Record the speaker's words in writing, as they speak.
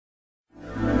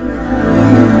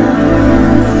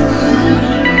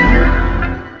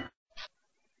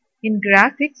In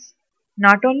graphics,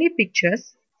 not only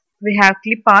pictures, we have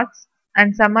clip arts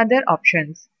and some other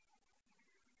options.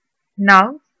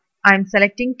 Now I am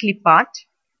selecting clip art.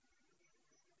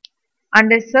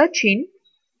 Under search in,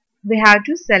 we have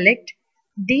to select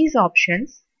these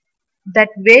options that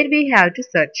where we have to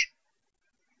search.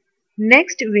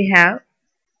 Next we have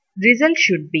result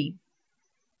should be.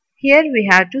 Here we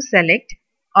have to select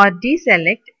or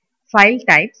deselect file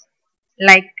types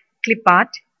like clip art,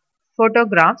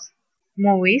 photographs,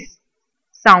 movies,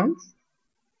 sounds,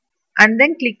 and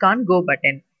then click on Go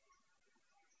button.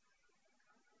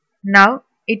 Now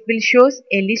it will shows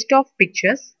a list of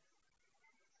pictures.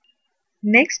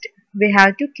 Next we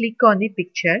have to click on the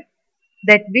picture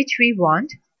that which we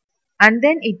want and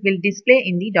then it will display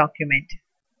in the document.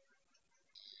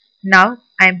 Now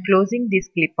I am closing this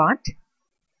clip art.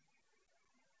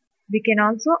 We can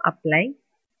also apply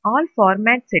all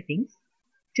format settings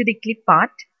to the clip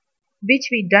art which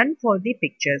we done for the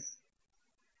pictures,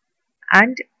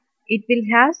 and it will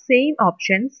have same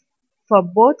options for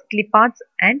both clip arts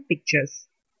and pictures.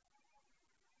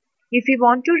 If you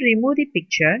want to remove the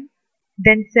picture,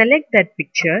 then select that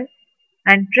picture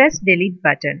and press delete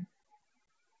button.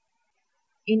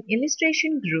 In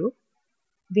illustration group,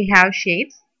 we have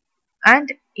shapes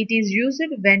and it is used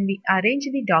when we arrange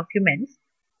the documents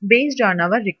based on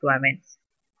our requirements.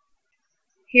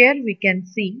 Here we can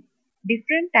see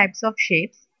different types of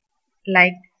shapes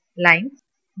like lines,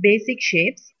 basic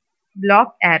shapes,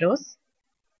 block arrows,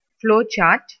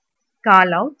 flowchart,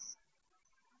 callouts,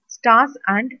 stars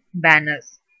and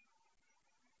banners.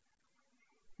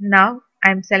 Now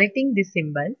I am selecting this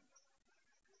symbol.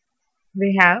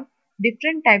 We have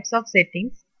different types of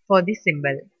settings for this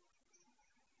symbol.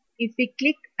 If we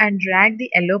click and drag the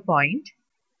yellow point,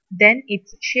 then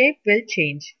its shape will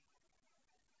change.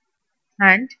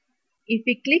 And if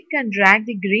we click and drag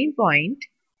the green point,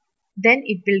 then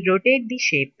it will rotate the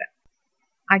shape.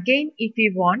 Again, if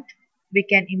we want, we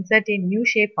can insert a new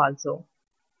shape also.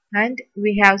 And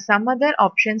we have some other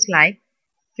options like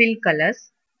fill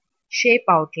colors, shape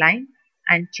outline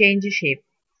and change shape.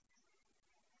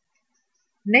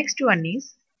 Next one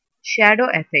is shadow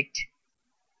effect.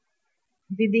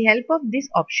 With the help of this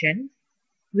option,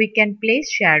 we can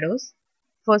place shadows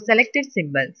for selected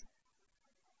symbols.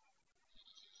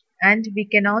 And we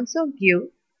can also give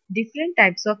different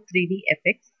types of 3D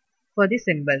effects for the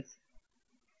symbols.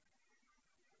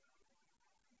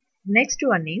 Next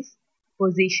one is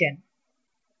position.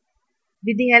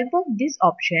 With the help of this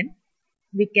option,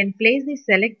 we can place the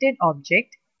selected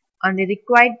object on the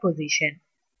required position.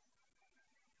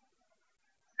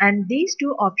 And these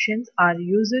two options are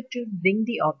used to bring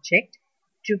the object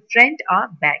to front or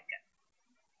back.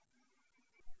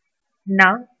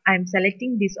 Now I am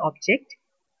selecting this object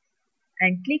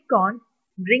and click on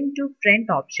Bring to Front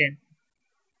option.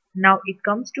 Now it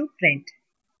comes to front.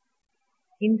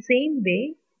 In same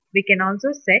way, we can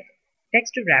also set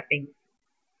text wrapping.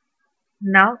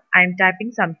 Now I am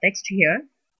typing some text here.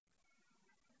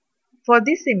 For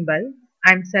this symbol,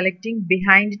 I am selecting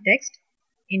Behind Text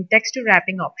in Text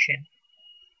Wrapping option.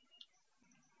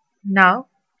 Now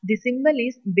the symbol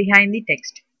is behind the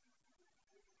text.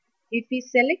 If we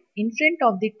select in front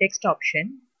of the text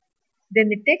option, then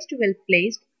the text will be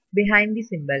placed behind the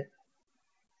symbol.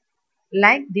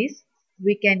 Like this,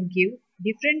 we can give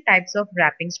different types of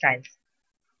wrapping styles.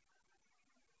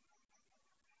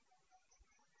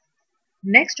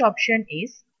 Next option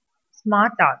is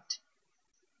Smartart.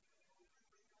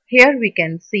 Here we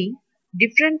can see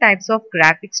different types of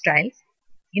graphic styles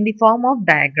in the form of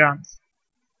diagrams.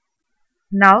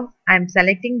 Now I am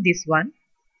selecting this one,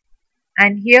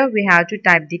 and here we have to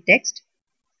type the text.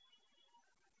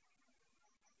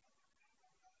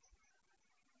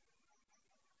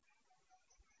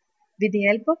 With the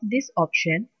help of this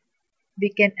option,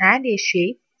 we can add a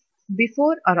shape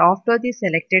before or after the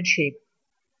selected shape.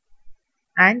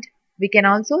 And we can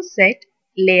also set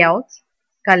layouts,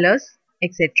 colors,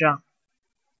 etc.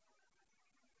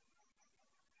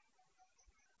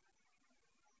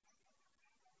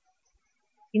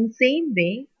 In same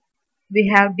way,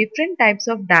 we have different types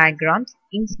of diagrams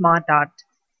in Smartart.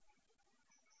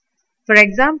 For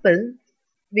example,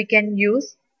 we can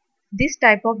use this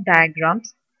type of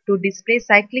diagrams to display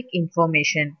cyclic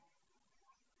information.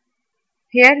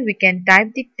 Here we can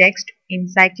type the text in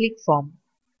cyclic form.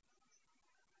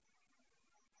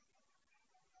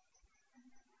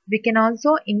 We can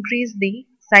also increase the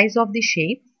size of the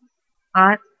shape,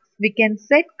 or we can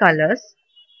set colors,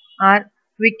 or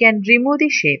we can remove the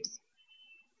shapes.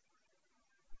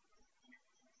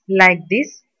 Like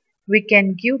this, we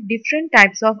can give different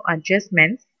types of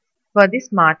adjustments for the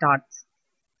Smartarts.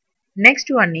 Next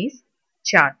one is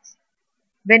charts.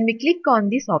 When we click on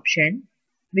this option,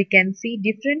 we can see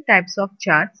different types of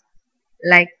charts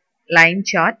like line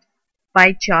chart,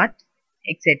 pie chart,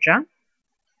 etc.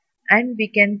 And we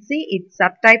can see its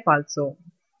subtype also.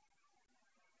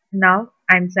 Now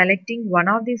I am selecting one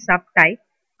of the subtype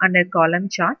under column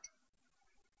chart.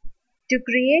 To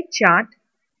create chart,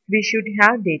 we should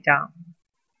have data.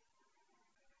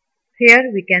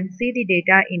 Here we can see the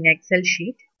data in Excel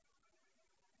sheet.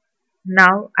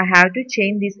 Now I have to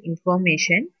change this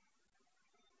information.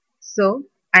 So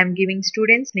I am giving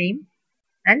student's name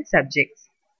and subjects.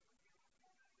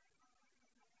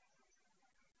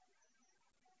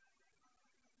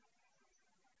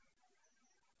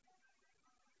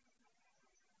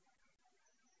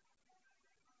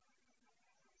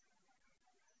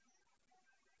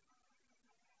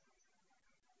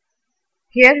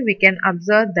 Here we can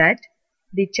observe that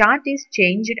the chart is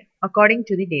changed according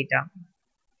to the data.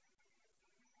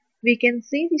 We can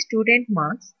see the student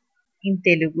marks in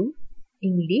Telugu,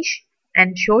 English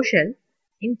and social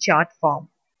in chart form.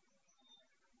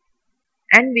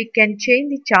 And we can change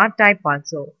the chart type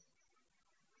also.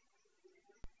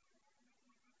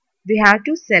 We have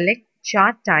to select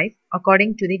chart type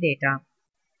according to the data.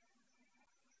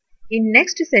 In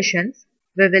next sessions,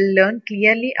 we will learn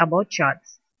clearly about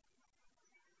charts.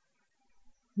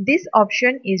 This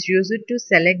option is used to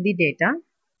select the data,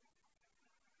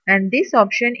 and this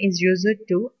option is used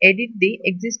to edit the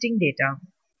existing data.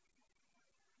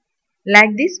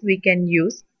 Like this, we can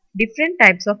use different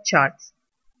types of charts.